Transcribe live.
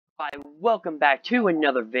Hi, welcome back to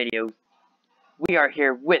another video. We are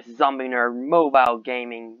here with Zombie Nerd Mobile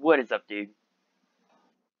Gaming. What is up, dude?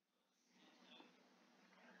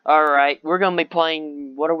 Alright, we're gonna be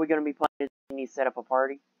playing. What are we gonna be playing? We need to set up a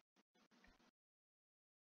party.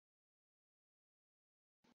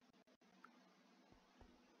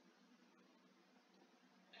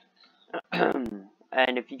 And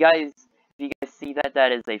if you guys see that,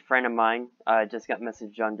 that is a friend of mine. I just got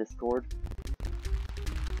messaged on Discord.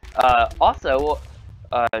 Also,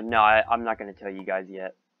 no, I'm not gonna tell you guys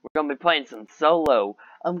yet. We're gonna be playing some solo.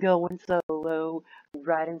 I'm going solo,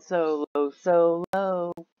 riding solo.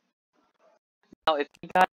 Now, if you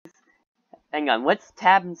guys, hang on, let's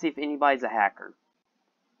tab and see if anybody's a hacker.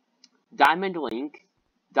 Diamond Link,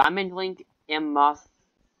 and Moss.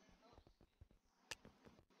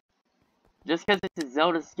 Just because it's a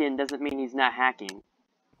Zelda skin doesn't mean he's not hacking.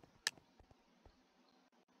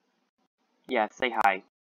 Yeah, say hi.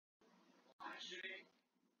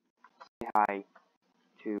 Say hi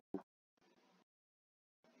to.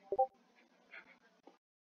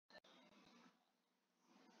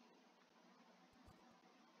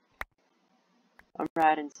 I'm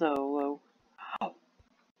riding solo. Oh.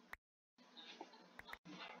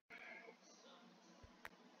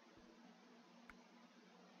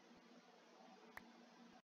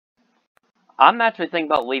 I'm actually thinking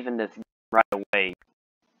about leaving this right away.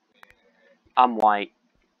 I'm white.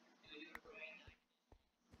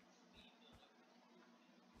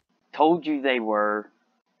 Told you they were.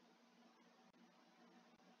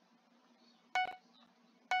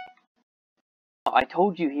 I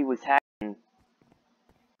told you he was hacking.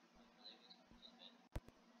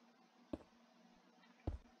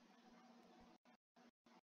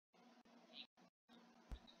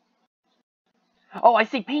 Oh, I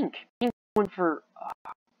see pink. Pink's going for.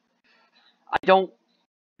 I don't.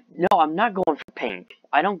 No, I'm not going for pink.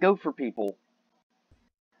 I don't go for people.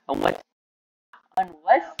 Unless.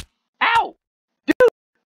 Ow! Dude!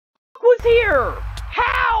 Was here!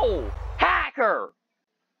 How? Hacker!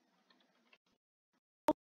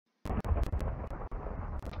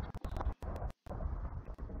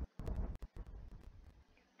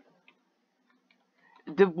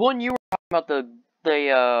 The one you were talking about,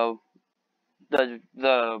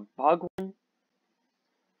 the bug one?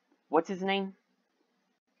 What's his name?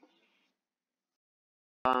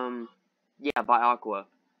 Yeah, by Aqua.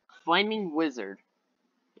 Flaming Wizard.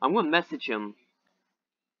 I'm gonna message him.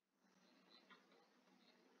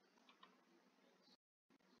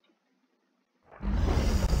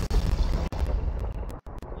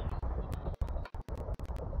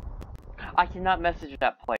 I cannot message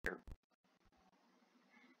that player.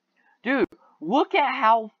 Dude, look at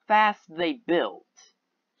how fast they built.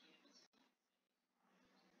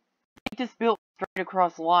 They just built straight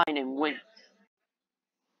across the line and went.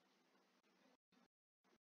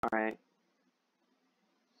 Alright.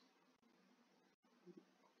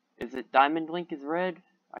 Is it Diamond Link is red?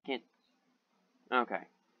 I can't. Okay.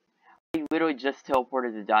 He literally just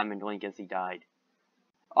teleported to Diamond Link as he died.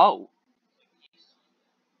 Oh.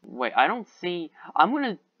 Wait, I don't see. I'm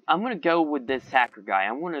gonna go with this hacker guy.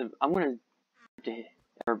 I'm gonna to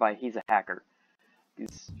everybody he's a hacker.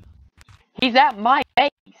 He's at my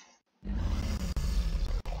base.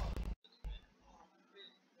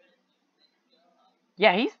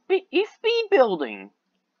 Yeah, he's speed building.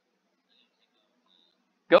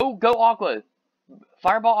 Go Aqua.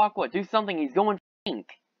 Fireball Aqua, do something. He's going pink.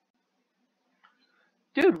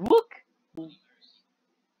 Dude, look. Do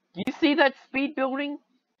you see that speed building?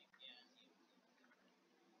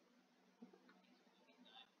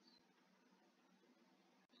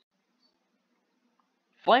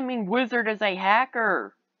 Flaming Wizard is a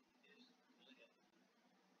hacker.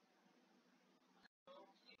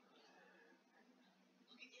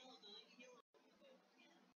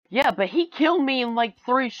 Yeah, but he killed me in like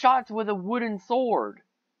 3 shots with a wooden sword.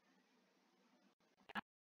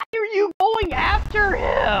 Why are you going after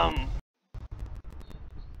him?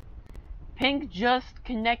 Pink just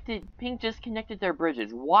connected their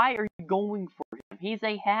bridges. Why are you going for him? He's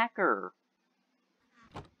a hacker.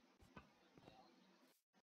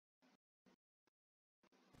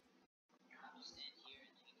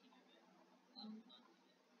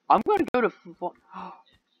 I'm gonna go to.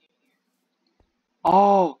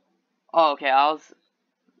 Oh, okay. I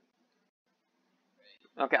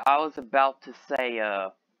was about to say,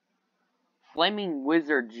 Flaming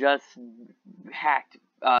Wizard just hacked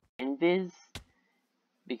Invis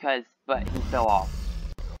but he fell off.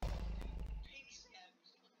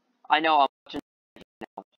 I know.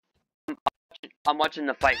 I'm watching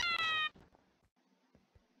the fight.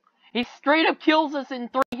 He straight up kills us in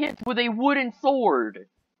 3 hits with a wooden sword.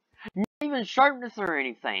 even sharpness or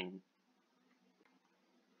anything.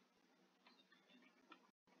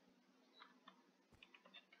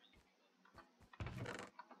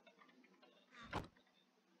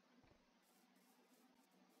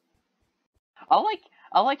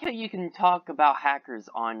 I like how you can talk about hackers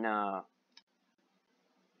on, I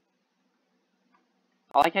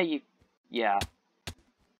like how you, yeah.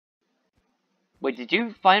 Wait, did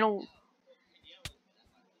you final?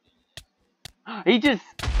 He just,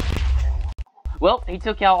 well, he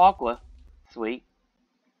took out Aqua. Sweet.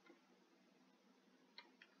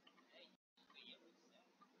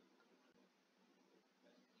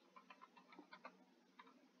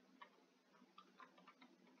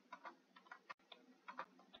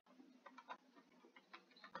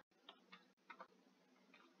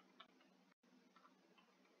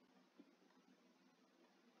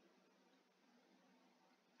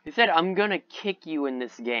 He said, I'm gonna kick you in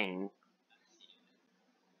this game.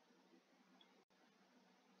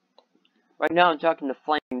 Right now I'm talking to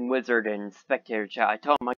Flaming Wizard in Spectator Chat. I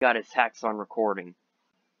told him I got his hacks on recording.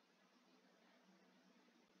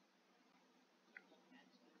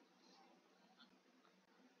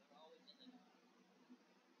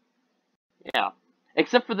 Yeah.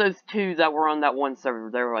 Except for those two that were on that one server.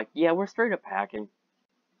 They were like, yeah, we're straight up hacking.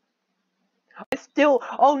 I still...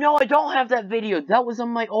 Oh no, I don't have that video. That was on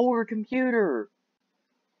my older computer.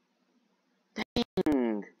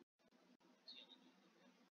 Dang.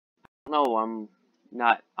 No, I'm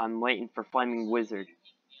not. I'm waiting for Flaming Wizard.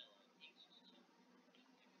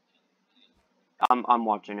 I'm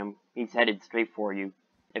watching him. He's headed straight for you.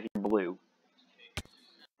 If you're blue.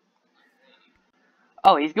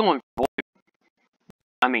 Oh, he's going for blue.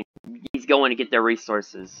 I mean, he's going to get their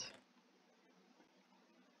resources.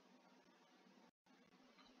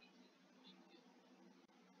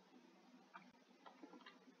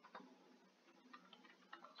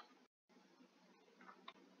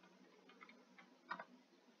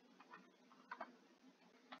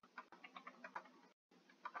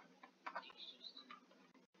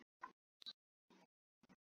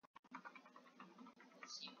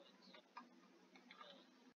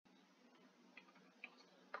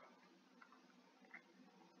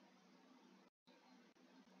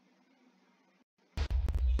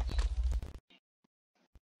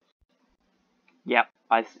 Yep,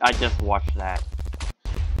 I just watched that.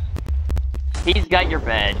 He's got your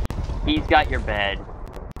bed. He's got your bed.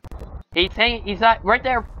 He's right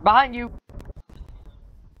there, behind you.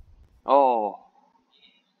 Oh.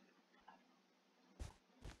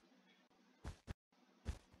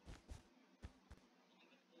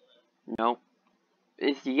 No.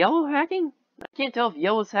 Is yellow hacking? I can't tell if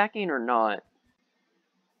yellow's hacking or not.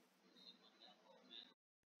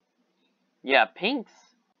 Yeah, pink's...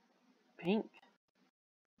 Pink?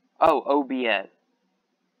 Oh, OBS.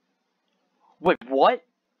 Wait, what?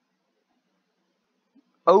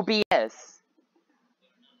 OBS.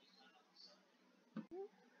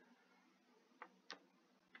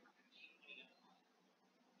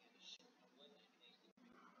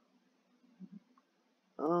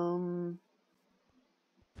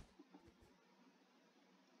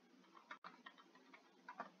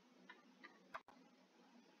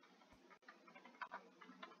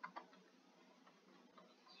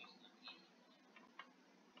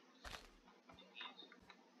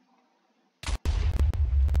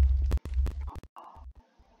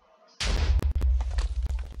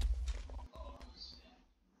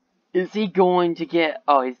 Is he going to get...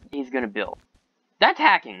 Oh, he's gonna build. That's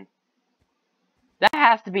hacking. That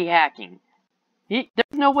has to be hacking. There's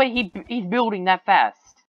no way he's building that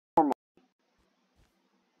fast. Normally.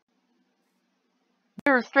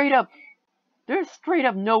 There's straight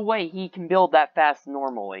up no way he can build that fast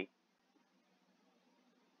normally.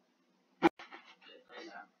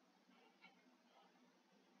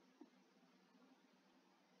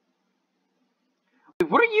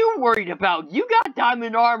 What are you worried about? You got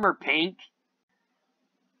diamond armor, Pink.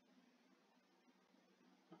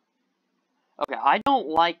 Okay, I don't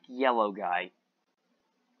like yellow guy.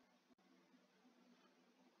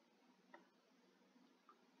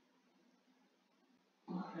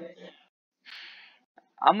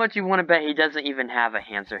 How much you want to bet he doesn't even have a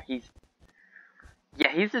answer? He's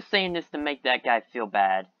just saying this to make that guy feel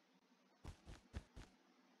bad.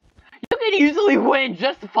 You can easily win,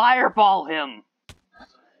 just fireball him.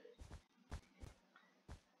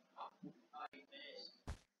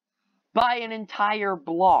 By an entire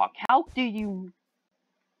block. How do you...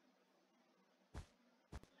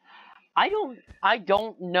 I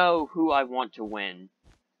don't know who I want to win.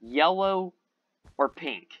 Yellow or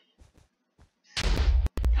pink.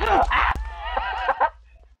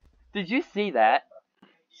 Did you see that?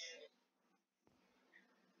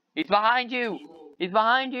 He's behind you! He's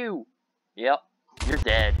behind you! Yep, you're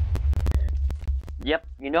dead. Yep,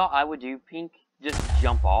 you know what I would do, Pink? Just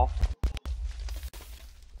jump off.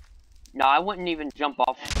 No, I wouldn't even jump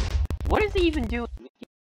off. What is he even doing?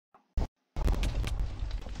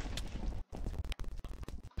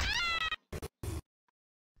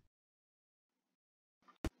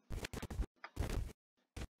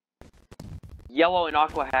 Yellow and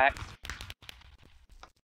Aqua hack.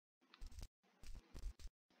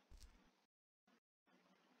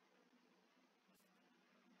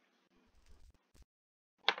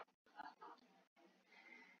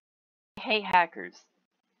 I hate hackers.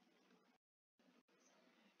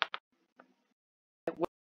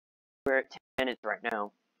 We're at 10 minutes right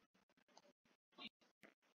now.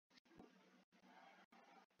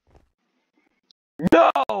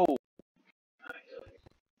 No!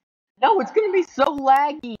 No, it's gonna be so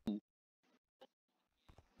laggy!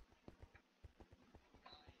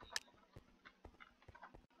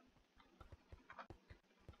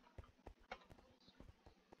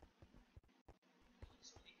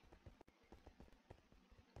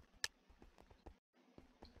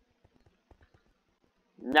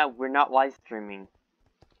 No, we're not live streaming.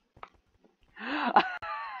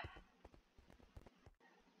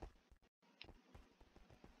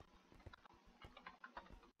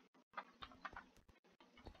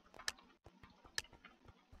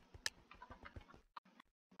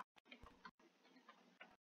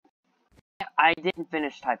 I didn't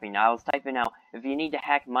finish typing. I was typing out, if you need to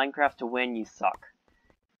hack Minecraft to win, you suck.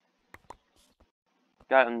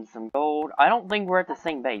 Gotten some gold. I don't think we're at the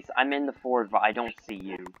same base. I'm in the forge, but I don't see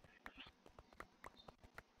you.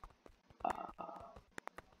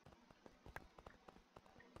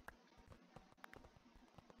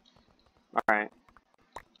 Alright.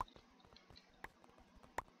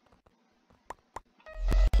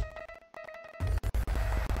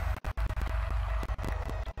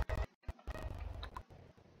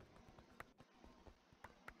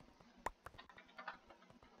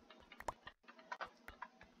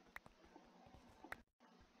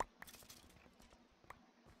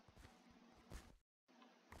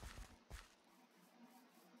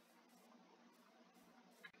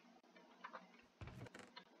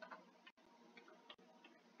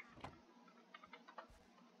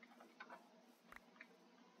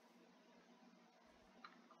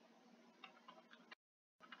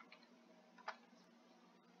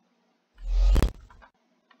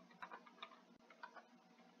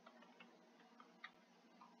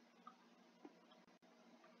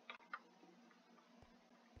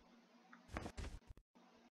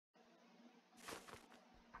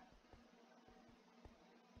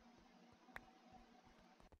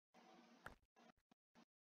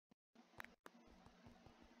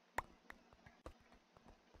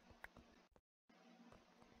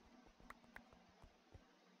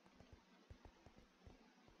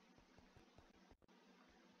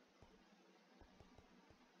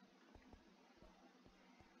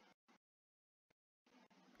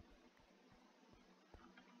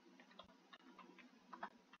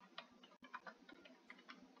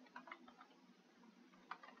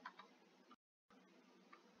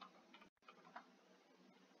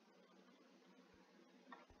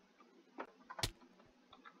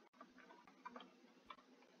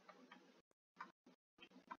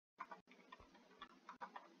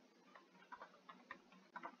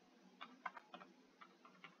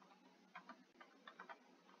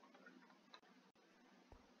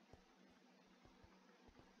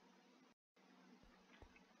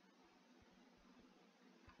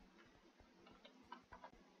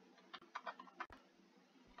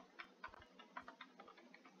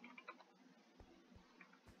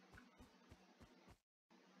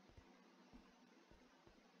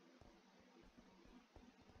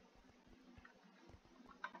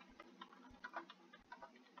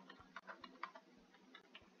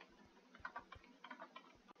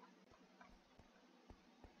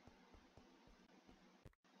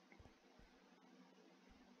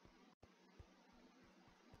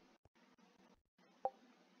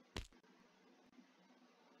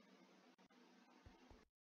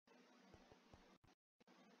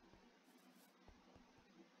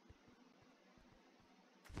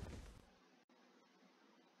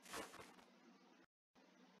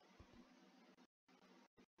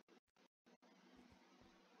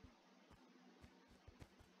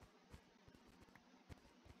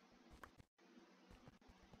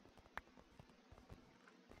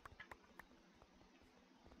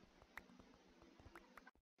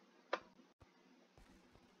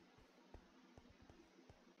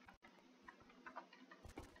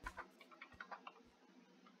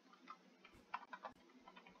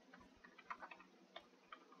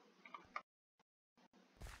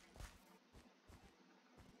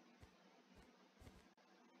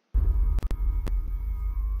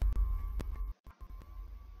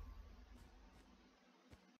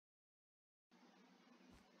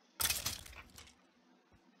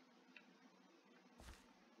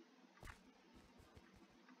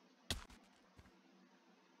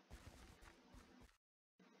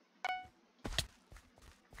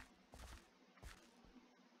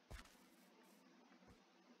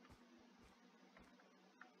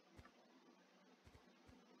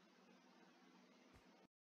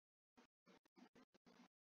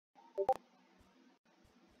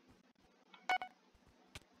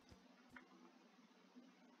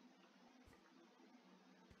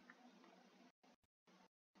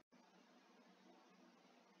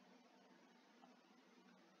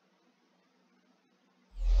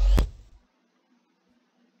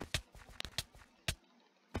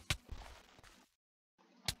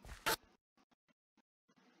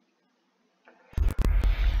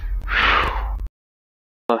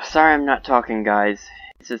 Oh, sorry I'm not talking, guys.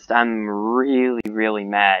 It's just I'm really, really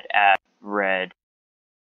mad at Red.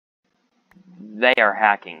 They are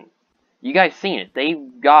hacking. You guys seen it. They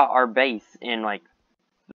got our base in, like,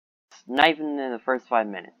 not even in the first 5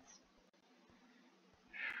 minutes.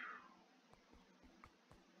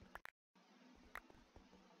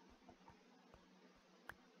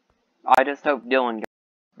 I just hope Dylan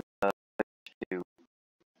got too.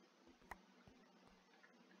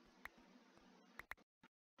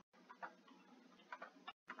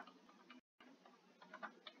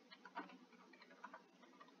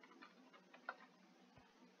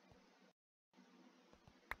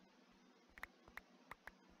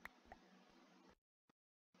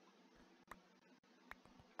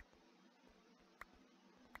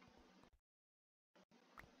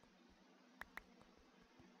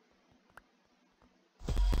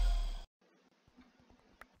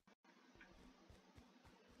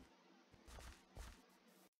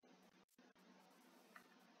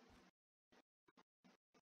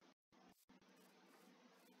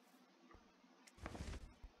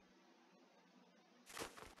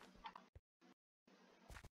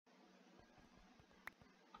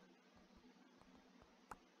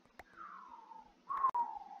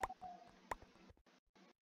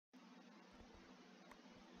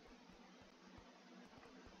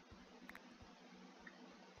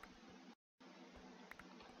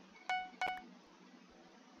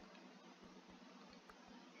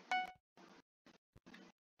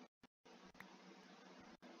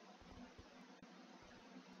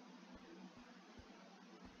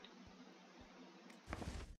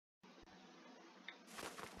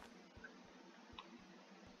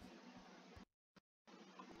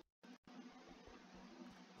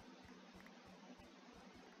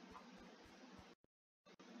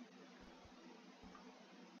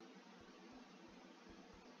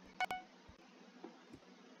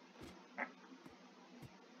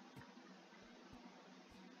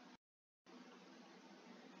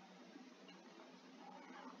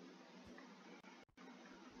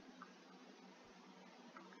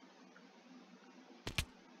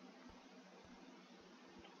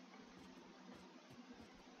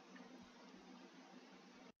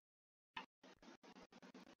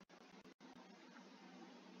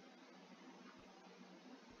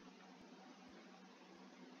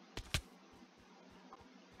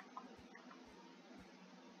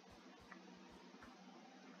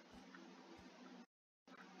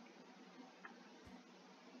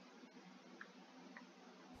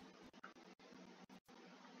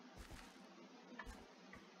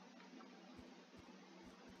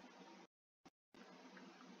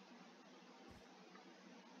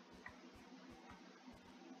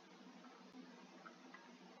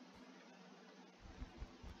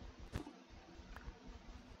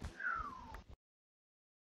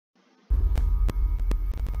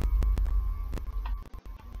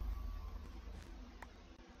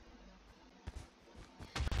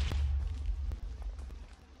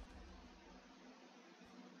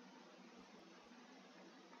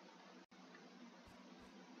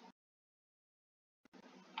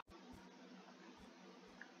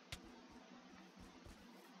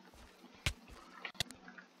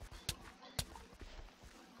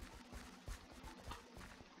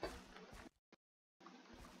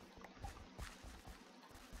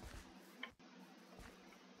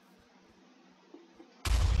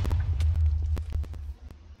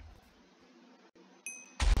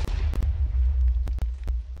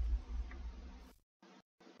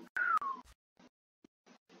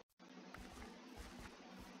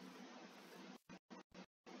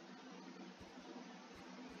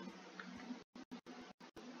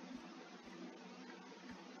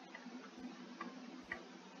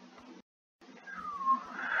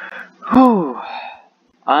 Whew.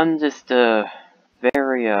 I'm just,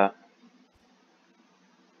 very,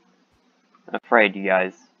 afraid, you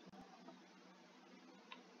guys.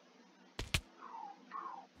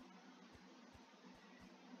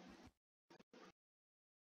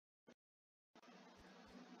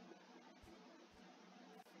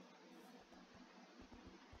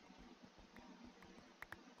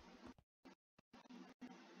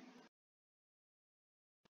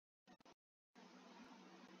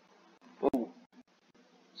 Ooh.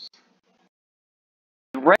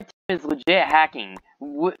 The red team is legit hacking.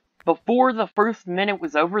 Before the first minute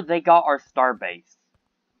was over, they got our star base.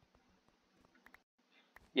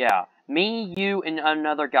 Yeah, me, you, and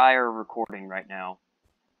another guy are recording right now.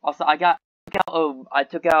 Also, I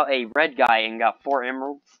took out a red guy and got 4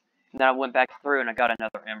 emeralds, and then I went back through and I got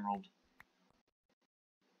another emerald.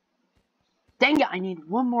 Dang it, I need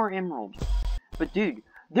 1 more emerald. But dude,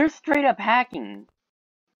 they're straight up hacking.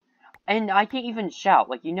 And I can't even shout.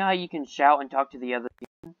 Like, you know how you can shout and talk to the other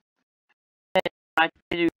people? When I try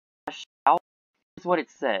to do shout, here's what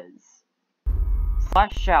it says.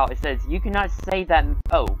 /shout, it says, you cannot say that,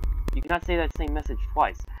 you cannot say that same message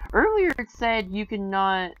twice. Earlier it said you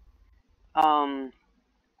cannot, you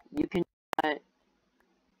cannot,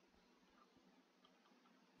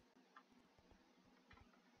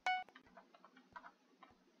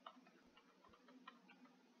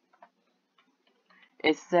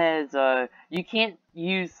 it says, you can't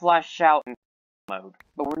use /shout in castle mode,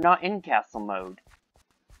 but we're not in castle mode.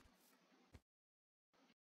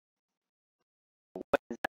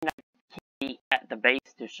 Does that mean I can't be at the base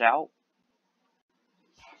to shout?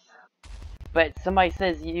 But somebody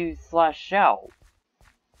says use /shout.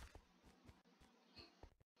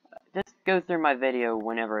 Just go through my video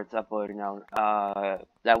whenever it's uploaded now.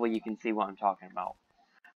 That way you can see what I'm talking about.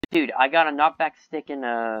 Dude, I got a knockback stick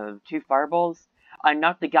and 2 fireballs. I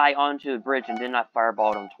knocked the guy onto the bridge and then I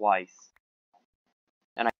fireballed him twice.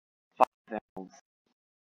 And I got 5 emeralds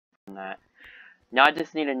from that. Now I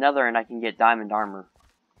just need another and I can get diamond armor.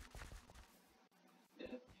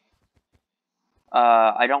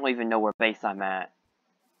 I don't even know where base I'm at.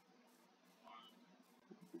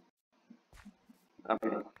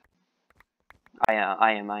 Okay.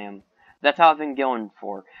 I am. That's how I've been going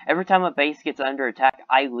for. Every time a base gets under attack,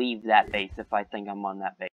 I leave that base if I think I'm on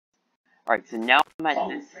that base. Alright, so now I'm at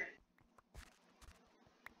this.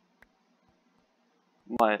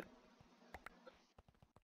 What?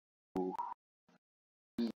 Ooh.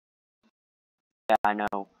 Yeah, I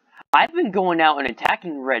know. I've been going out and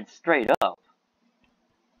attacking red straight up.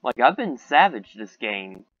 Like, I've been savage this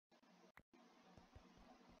game.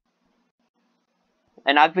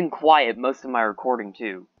 And I've been quiet most of my recording,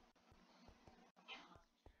 too.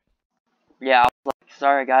 Yeah, I was like,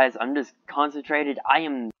 sorry guys, I'm just concentrated. I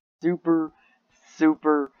am super,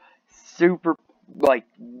 like,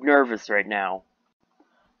 nervous right now.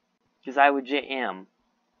 Because I legit am.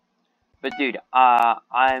 But dude,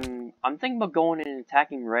 I'm thinking about going and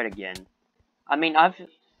attacking red again. I mean, I've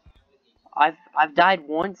died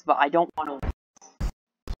once, but I don't want to.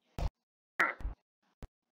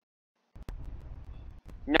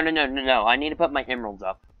 No. I need to put my emeralds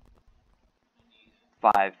up.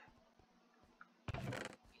 5.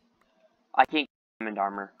 I can't get diamond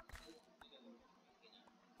armor.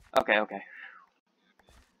 Okay.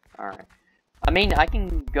 Alright. I mean, I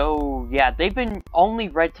can go. Yeah, they've been only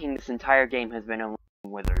red team this entire game has been unleashing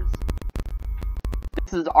withers.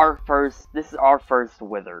 This is our first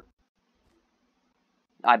wither.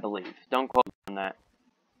 I believe. Don't quote me on that.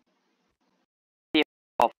 See if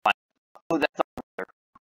I'll find. Oh, that's our wither.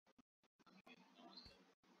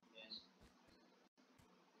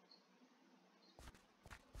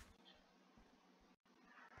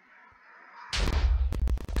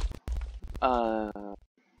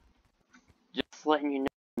 Just letting you know,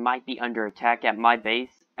 we might be under attack at my base.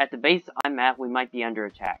 At the base I'm at, we might be under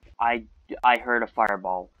attack. I heard a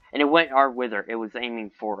fireball, and it went our wither. It was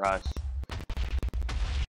aiming for us.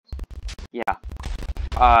 Yeah.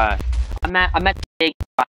 I'm at the big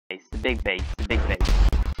base. The big base.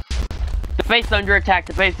 The base under attack.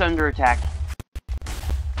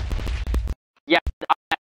 Yeah,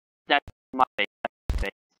 that's my base.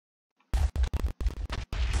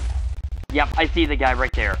 Yep, I see the guy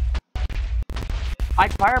right there.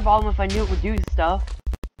 I'd fireball him if I knew it would do stuff.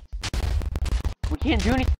 We can't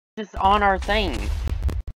do anything just on our thing.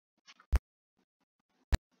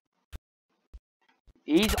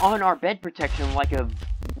 He's on our bed protection like a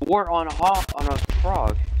wart on a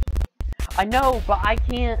frog. I know, but I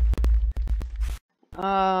can't.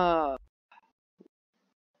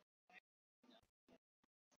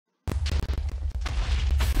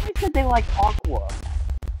 They said they like aqua.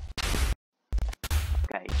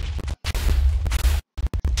 Okay.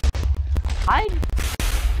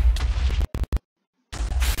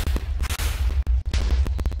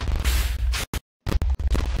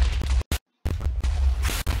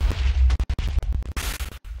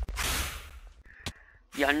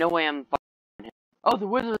 Yeah, no way I'm fighting him. Oh, the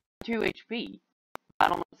wither is 2 HP. I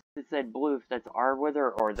don't know if it said blue, if that's our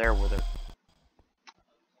wither or their wither.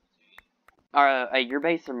 Hey, your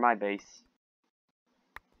base or my base?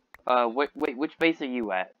 Wait, which base are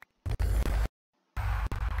you at?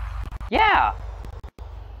 Yeah!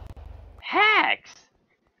 Hacks!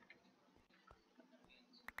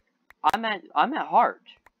 I'm at heart.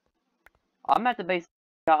 I'm at the base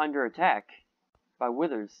that got under attack by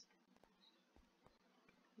withers.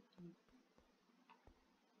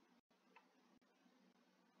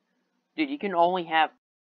 Dude, you can only have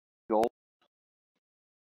gold.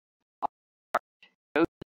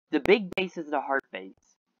 The big base is the heart base.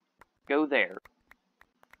 go there.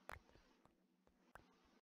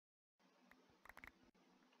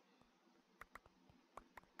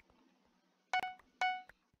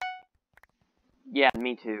 Yeah,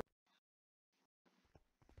 me too.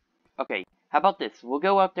 Okay, how about this? We'll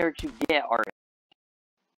go out there to get our...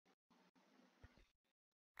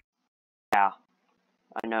 Yeah,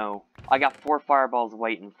 I know. I got 4 fireballs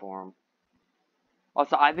waiting for him.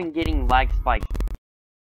 Also, I've been getting lag spikes.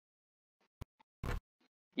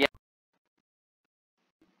 Yeah.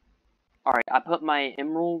 Alright, I put my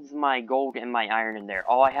emeralds, my gold, and my iron in there.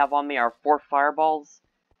 All I have on me are 4 fireballs,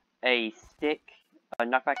 a stick, a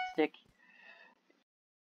knockback stick.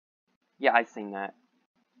 Yeah, I've seen that.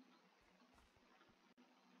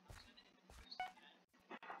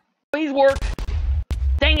 Please work!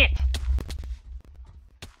 Dang it!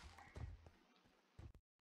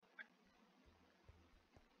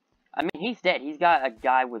 I mean, he's dead. He's got a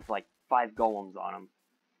guy with, like, 5 golems on him.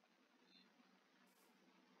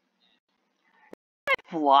 Is that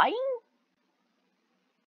flying?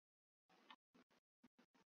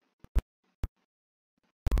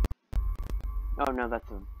 Oh no,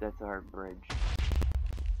 that's our bridge.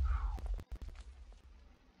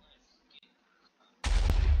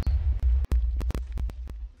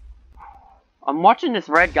 I'm watching this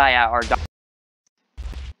red guy at our...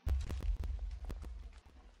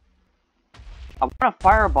 I want to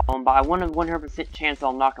fireball him, but I want a 100% chance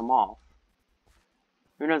I'll knock him off.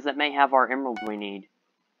 Who knows, that may have our emeralds we need.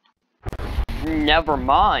 Never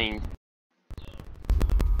mind.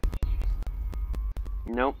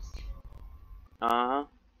 Nope. Uh-huh.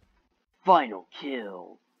 Final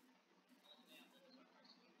kill.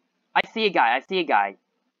 I see a guy.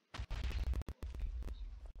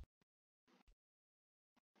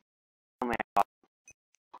 Oh my god.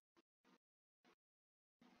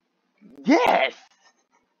 Yes!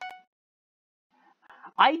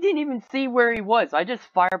 I didn't even see where he was. I just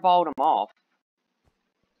fireballed him off.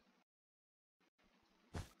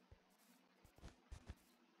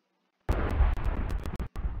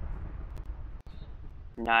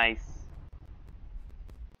 Nice.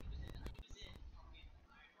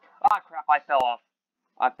 Ah, crap, I fell off.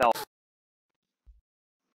 I fell.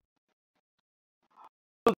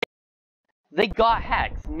 They got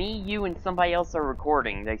hacks. Me, you, and somebody else are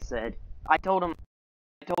recording, they said. I told them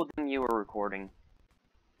you were recording.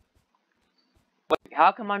 Wait,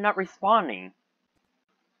 how come I'm not responding?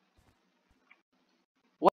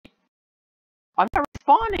 What? I'm not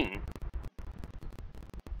responding!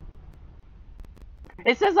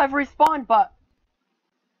 It says I've respawned, but...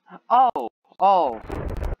 Oh. I'll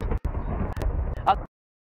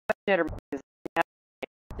better because I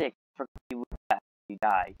have for you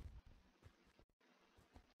die.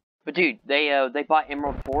 But dude, they bought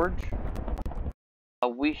Emerald Forge.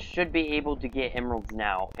 We should be able to get emeralds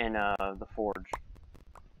now in the forge.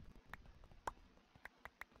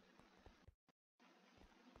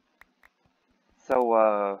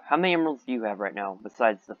 So how many emeralds do you have right now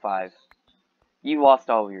besides the 5? You lost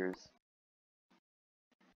all of yours.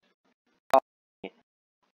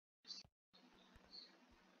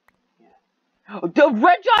 Oh, the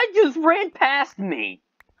red guy just ran past me!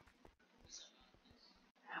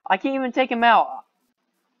 I can't even take him out.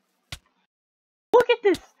 Look at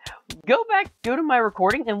this! Go to my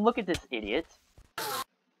recording and look at this idiot.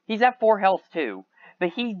 He's at 4 health too, but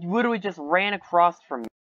he literally just ran across from me.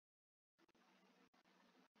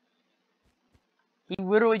 He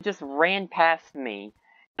literally just ran past me,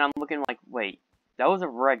 and I'm looking like, wait, that was a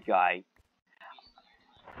red guy.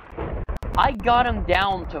 I got him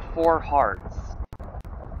down to 4 hearts.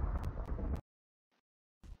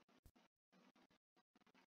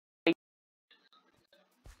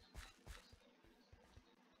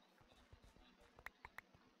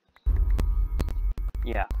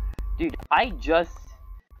 Yeah. Dude, I just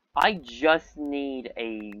need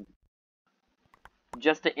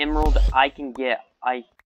just an emerald I can get. I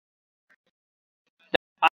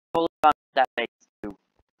totally got that base too.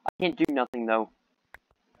 I can't do nothing though.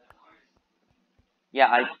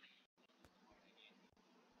 Yeah,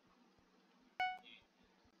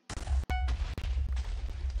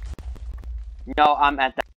 no, I'm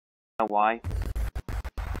at that. I don't know why.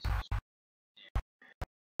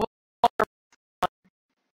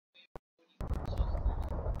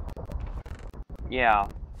 Yeah,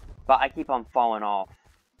 but I keep on falling off.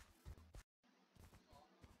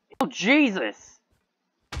 Oh, Jesus!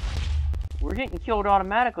 We're getting killed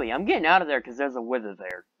automatically. I'm getting out of there because there's a wither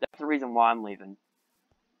there. That's the reason why I'm leaving.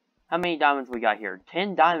 How many diamonds we got here?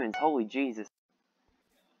 10 diamonds, holy Jesus.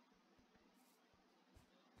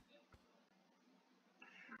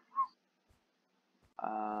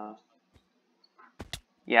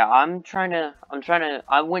 Yeah,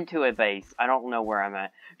 I went to a base. I don't know where I'm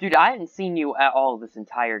at. Dude, I hadn't seen you at all this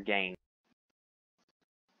entire game.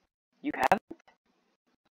 You haven't?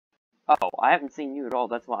 Oh, I haven't seen you at all,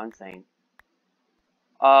 that's what I'm saying.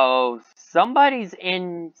 Oh, somebody's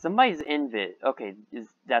invis. Okay,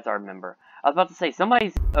 that's our member. I was about to say,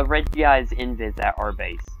 somebody's, a red guy's invis at our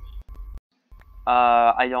base.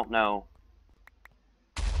 I don't know.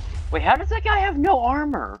 Wait, how does that guy have no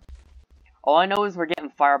armor? All I know is we're getting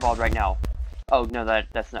fireballed right now. Oh, no,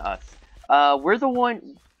 that's not us. We're the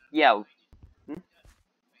one... Yeah. Hmm?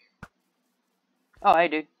 Oh, hey,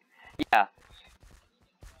 dude. Yeah.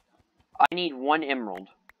 I need 1 emerald.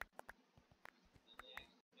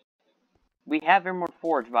 We have Emerald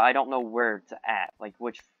Forge, but I don't know where it's at. Like,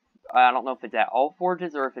 which... I don't know if it's at all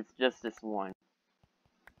forges or if it's just this one.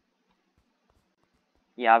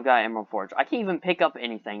 Yeah, I've got Emerald Forge. I can't even pick up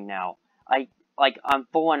anything now. I'm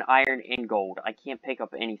full on iron and gold. I can't pick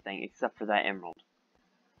up anything except for that emerald.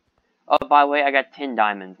 Oh, by the way, I got 10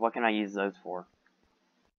 diamonds. What can I use those for?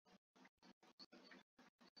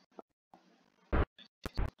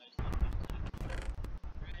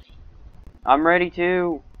 I'm ready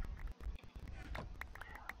to.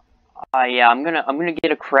 Yeah, I'm gonna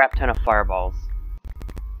get a crap ton of fireballs.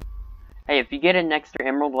 Hey, if you get an extra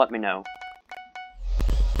emerald, let me know.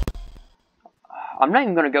 I'm not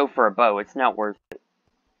even gonna go for a bow. It's not worth it.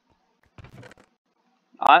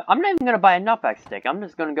 I'm not even gonna buy a nutback stick. I'm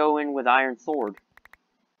just gonna go in with iron sword.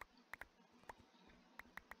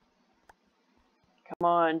 Come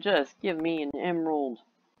on, just give me an emerald.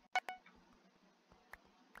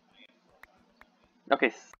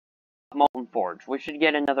 Okay, Molten Forge. We should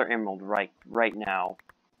get another emerald right now.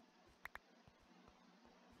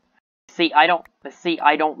 See, I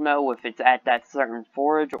don't know if it's at that certain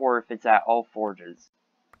forge or if it's at all forges.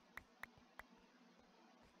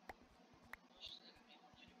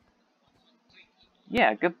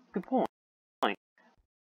 Yeah, good point.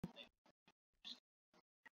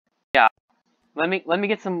 Yeah. Let me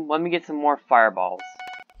get some more fireballs.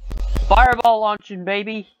 Fireball launching,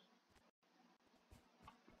 baby.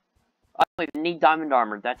 I don't even need diamond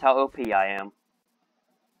armor. That's how OP I am.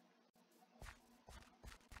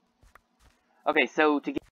 Okay, so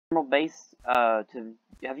to get Emerald Base, have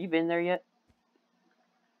you been there yet?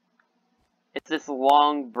 It's this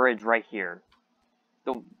long bridge right here.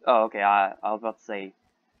 Oh, okay, I was about to say,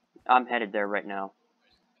 I'm headed there right now.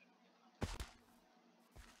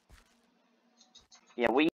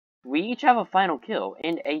 Yeah, we each have a final kill,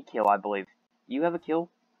 and a kill, I believe. You have a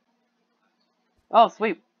kill? Oh,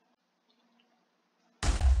 sweet.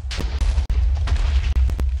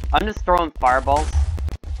 I'm just throwing fireballs.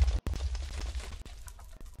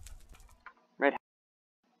 Red.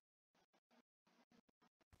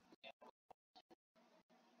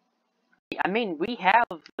 I mean, we have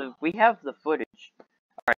the footage.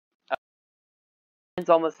 Alright, it's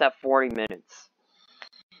almost at 40 minutes.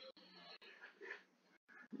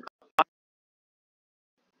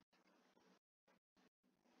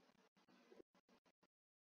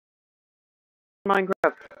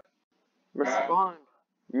 Minecraft. Respond.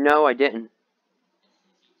 No, I didn't.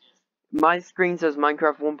 My screen says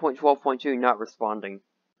Minecraft 1.12.2 not responding.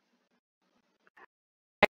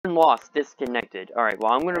 Lost, disconnected. Alright,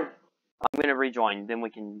 well I'm gonna rejoin, then we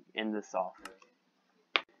can end this off.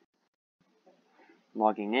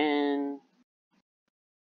 Logging in.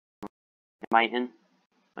 Am I in?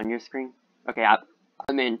 On your screen? Okay,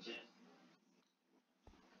 I'm in.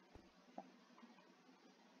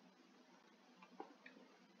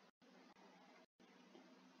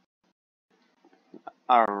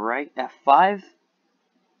 Alright, F5.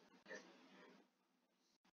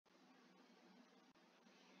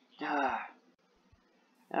 I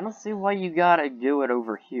don't see why you gotta do it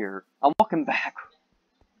over here. I'm walking back.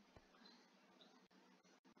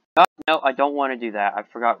 Oh, no, I don't want to do that. I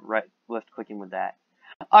forgot left clicking with that.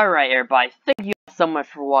 Alright, everybody. Thank you so much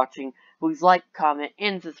for watching. Please like, comment,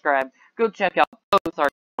 and subscribe. Go check out both our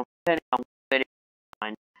channels.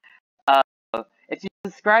 If you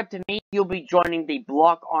subscribe to me, you'll be joining the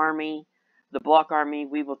Block Army. The Block Army,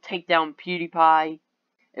 we will take down PewDiePie.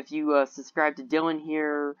 If you subscribe to Dylan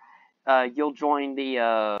here, you'll join the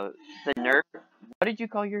Nerd. What did you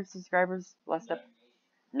call your subscribers last episode?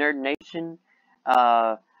 Nerd Nation.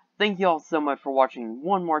 Thank you all so much for watching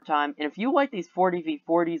one more time. And if you like these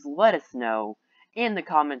 40v40s, let us know in the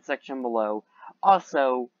comment section below.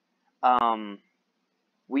 Also,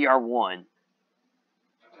 we are one.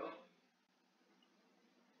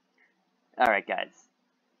 Alright, guys.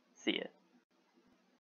 See ya.